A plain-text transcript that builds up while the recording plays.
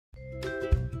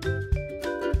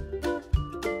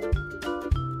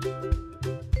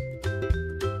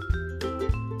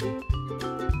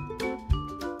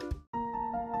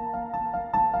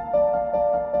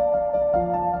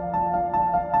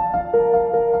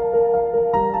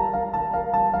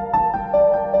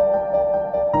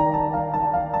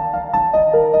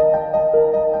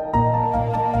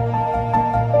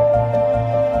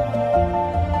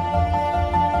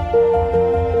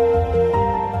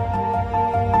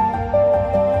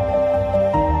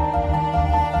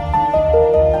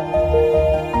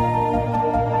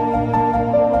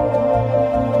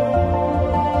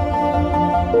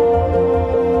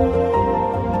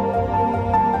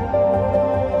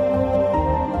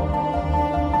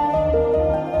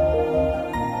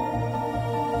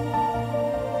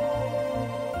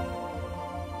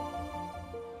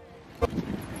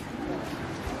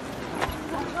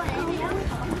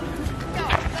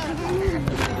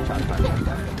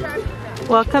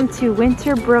Welcome to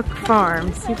Winterbrook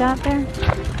Farm. See that there?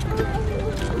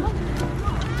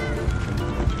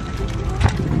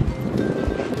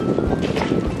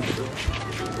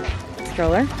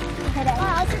 Stroller.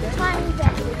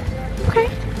 Okay.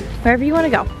 Wherever you want to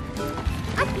go.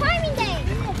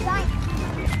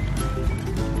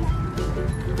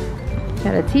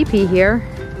 Got a teepee here.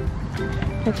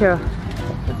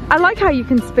 I like how you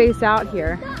can space out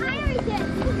here.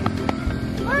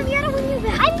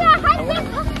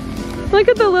 Look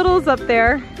at the littles up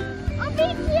there.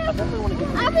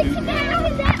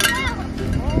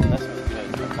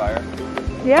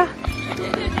 Yeah.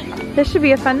 This should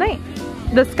be a fun night.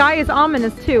 The sky is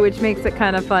ominous too, which makes it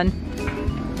kind of fun.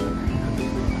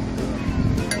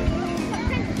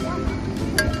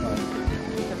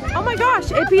 Oh my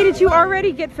gosh, Ippy, did you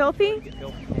already get filthy?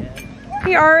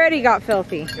 He already got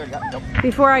filthy.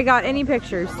 Before I got any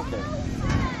pictures.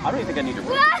 I don't even think I need to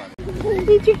run. Is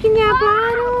he drinking that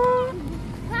bottle?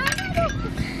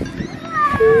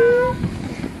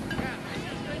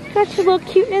 Got your little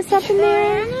cuteness up in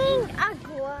there.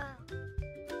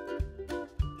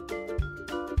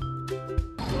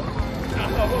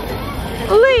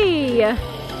 Lee!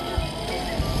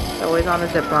 Always on the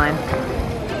zip line.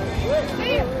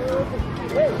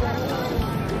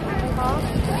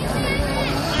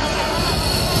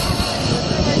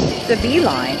 The V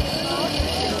line.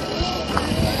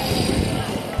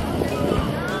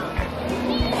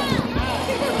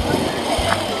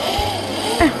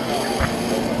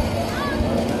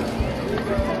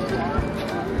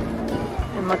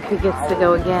 And look who gets to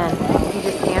go again. He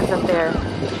just stands up there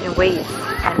and waits.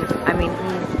 And I mean,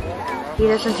 he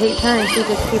doesn't take turns. He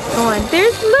just keeps going.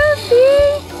 There's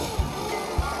Lucy!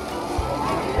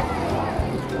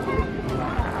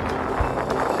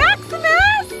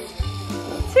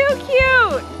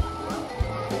 Cute!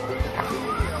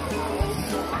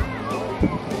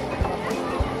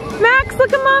 Max,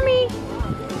 look at mommy!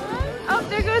 Oh,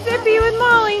 there goes Ippy with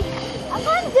Molly. I'm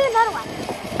going to do another one.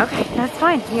 Okay, that's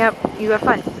fine. Yep, you have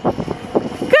fun.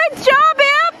 Good job,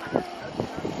 Ip!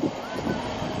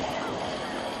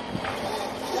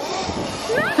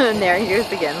 And there he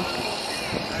goes again.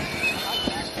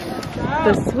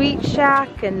 The sweet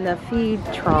shack and the feed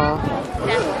trough.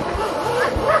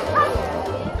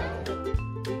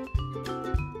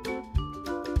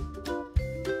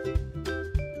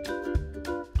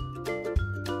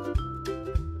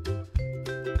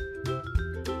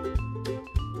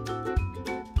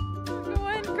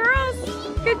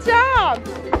 Good job!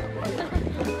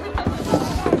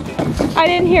 I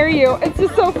didn't hear you. It's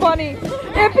just so funny.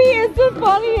 Ippy is the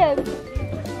funniest.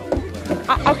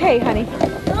 Okay, honey.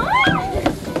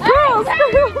 Girls!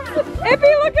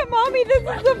 Ippy, look at mommy. This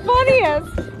is the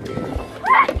funniest.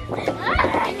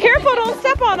 Careful, don't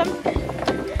step on him.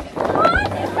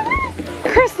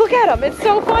 Chris, look at him. It's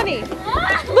so funny.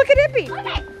 Look at Ippy.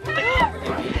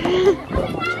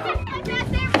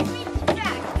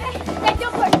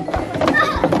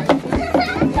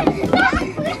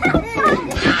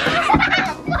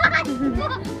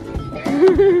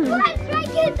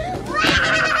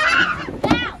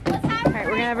 Alright,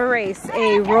 we're gonna have a race.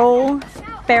 A roll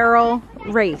barrel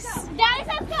race.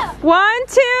 1,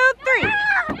 2, 3.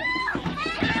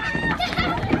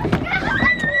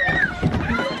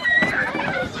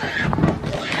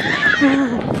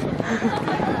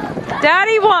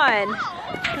 Daddy won.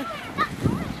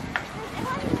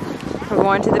 We're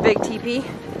going to the big teepee.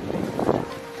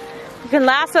 You can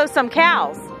lasso some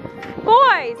cows.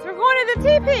 Boys, we're going to the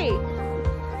teepee.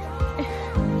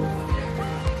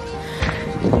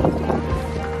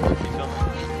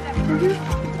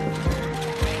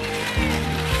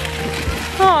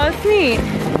 Oh, that's neat.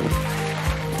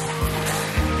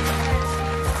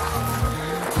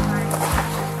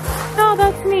 Oh,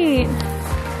 that's neat.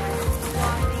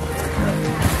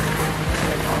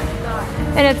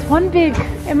 And it's one big,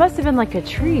 it must have been like a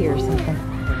tree or something.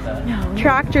 No.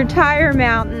 Tractor Tire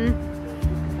Mountain.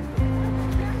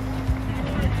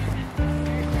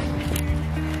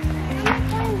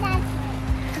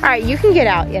 All right, you can get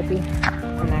out, Ippy.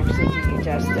 I'm actually doing you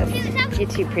justice. You're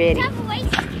too pretty.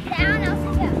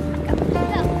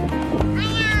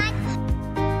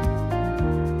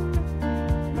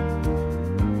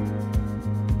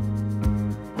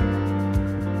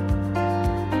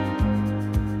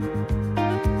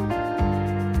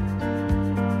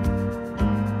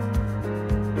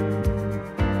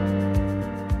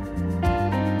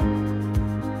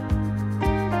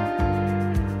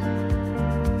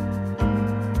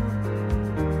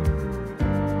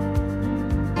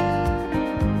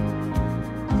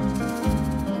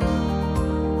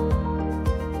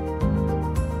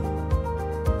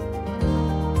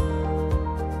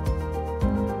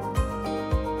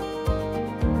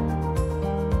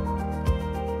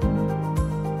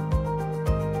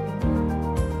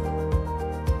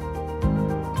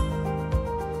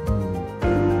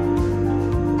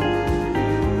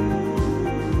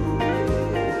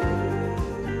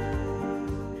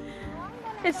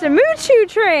 It's a Moo-Choo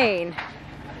train.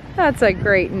 That's a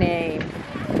great name.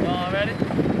 All ready?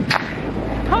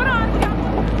 Hold on.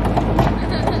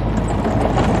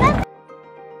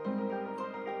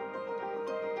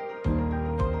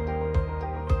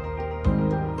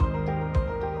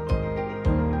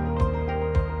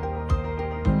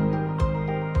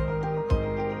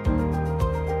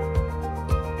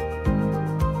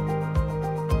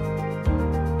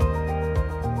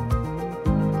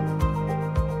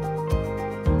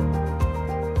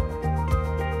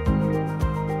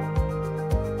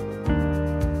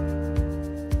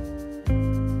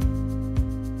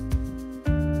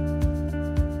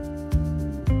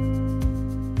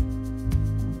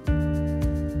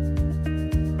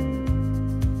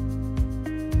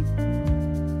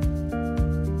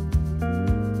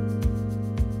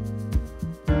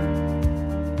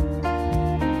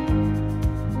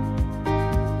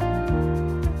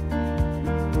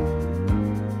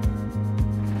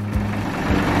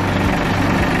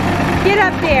 Get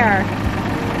up there.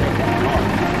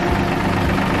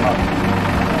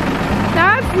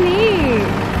 That's neat.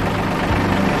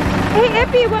 Hey,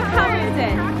 Ippy, what color is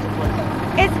it?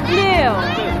 It's blue.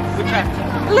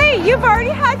 Lee, you've already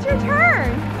had your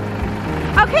turn.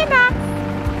 Okay, Max.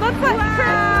 Let's let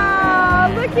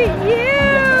Wow, look at you.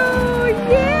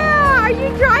 Yeah. Are you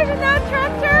driving that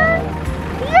tractor?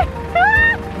 Yeah.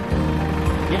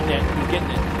 Getting it. He's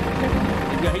getting it.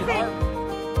 He's hard.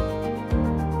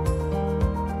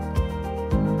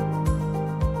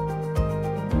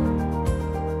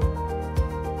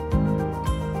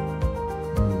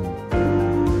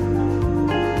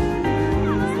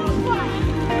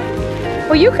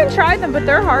 Well, you can try them, but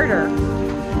they're harder.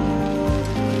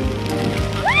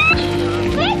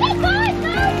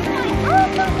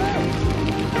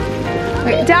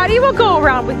 Wait, Daddy will go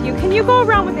around with you. Can you go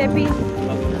around with Ippy?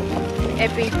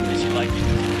 Ippy. Does she like it?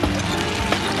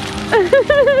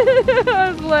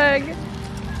 His leg.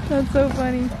 That's so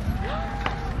funny. Nope,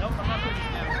 I'm not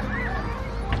pushing down.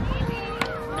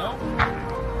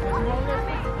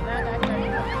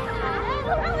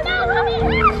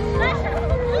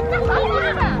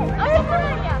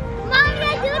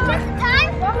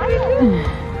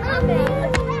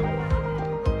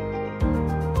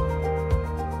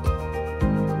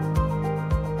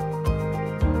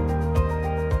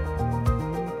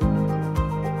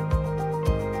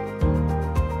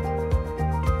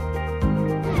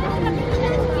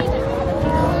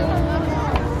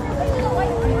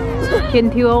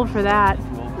 Getting too old for that.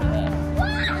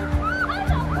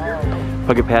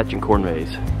 Puckett Patch and Corn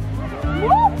Maze.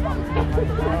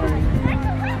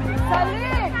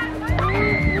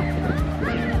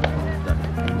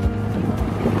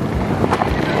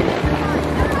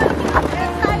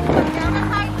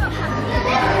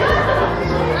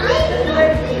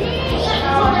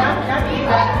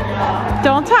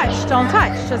 Don't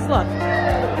touch, just look.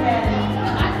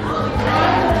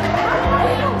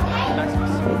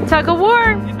 Tug of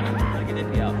war. Get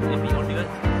Ippy out. Ippy, you want to do it?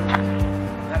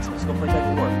 Max, let's go play tug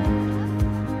of war.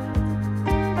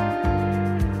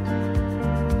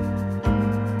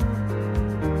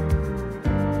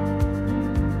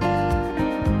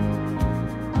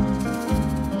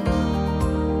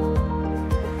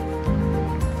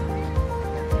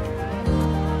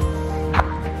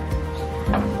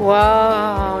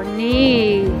 Whoa,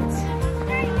 neat.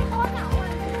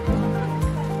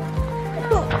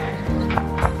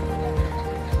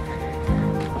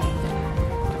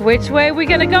 Which way are we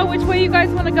gonna go? Which way you guys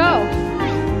wanna go?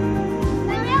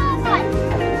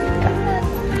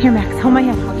 Here, Max, hold my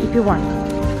hand. I'll keep you warm.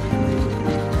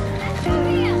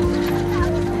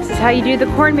 This is how you do the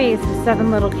corn maze with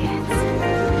 7 little kids.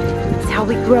 This is how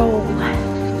we grow.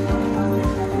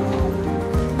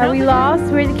 Are we lost?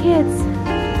 Where are the kids?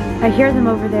 I hear them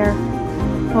over there.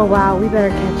 Oh wow, we better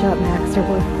catch up, Max, or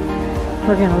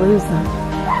we're gonna lose them.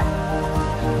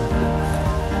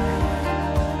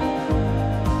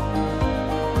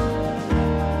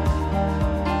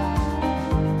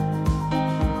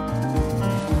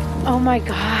 Oh my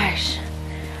gosh,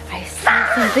 I see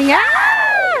something. Ah!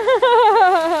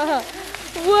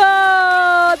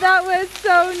 Whoa, that was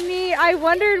so neat. I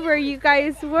wondered where you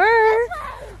guys were.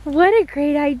 What a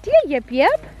great idea, Yip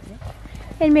Yip.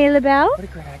 And Maylabelle? What a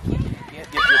great idea.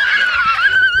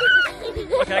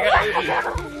 Okay, I got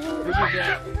Ippy.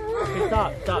 Okay,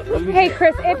 stop. Hey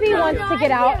Chris, Ippy wants to get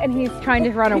out and he's trying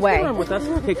to run away. Run with us.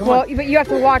 Okay, come Well, on. but you have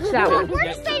to watch that one. We're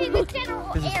just staying in the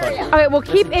general area. Okay, well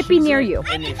keep Ippy near you.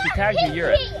 And if she tags you, you're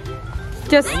it.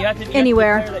 Just And you have to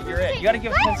anywhere. declare that you're it. You gotta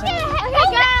give us 10 seconds. Okay,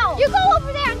 go. You go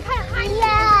over there and kind of hide.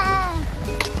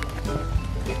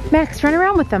 Yeah. Max, run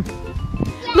around with them.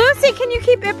 Lucy, can you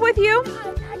keep Ip with you?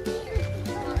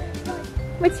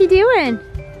 What's he doing?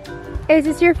 Is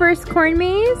this your first corn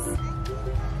maze?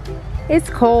 It's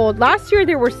cold. Last year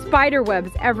there were spider webs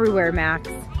everywhere, Max.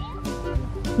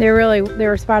 There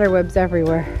were spider webs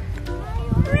everywhere.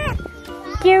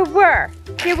 There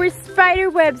were spider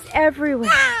webs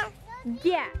everywhere.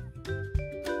 Yeah.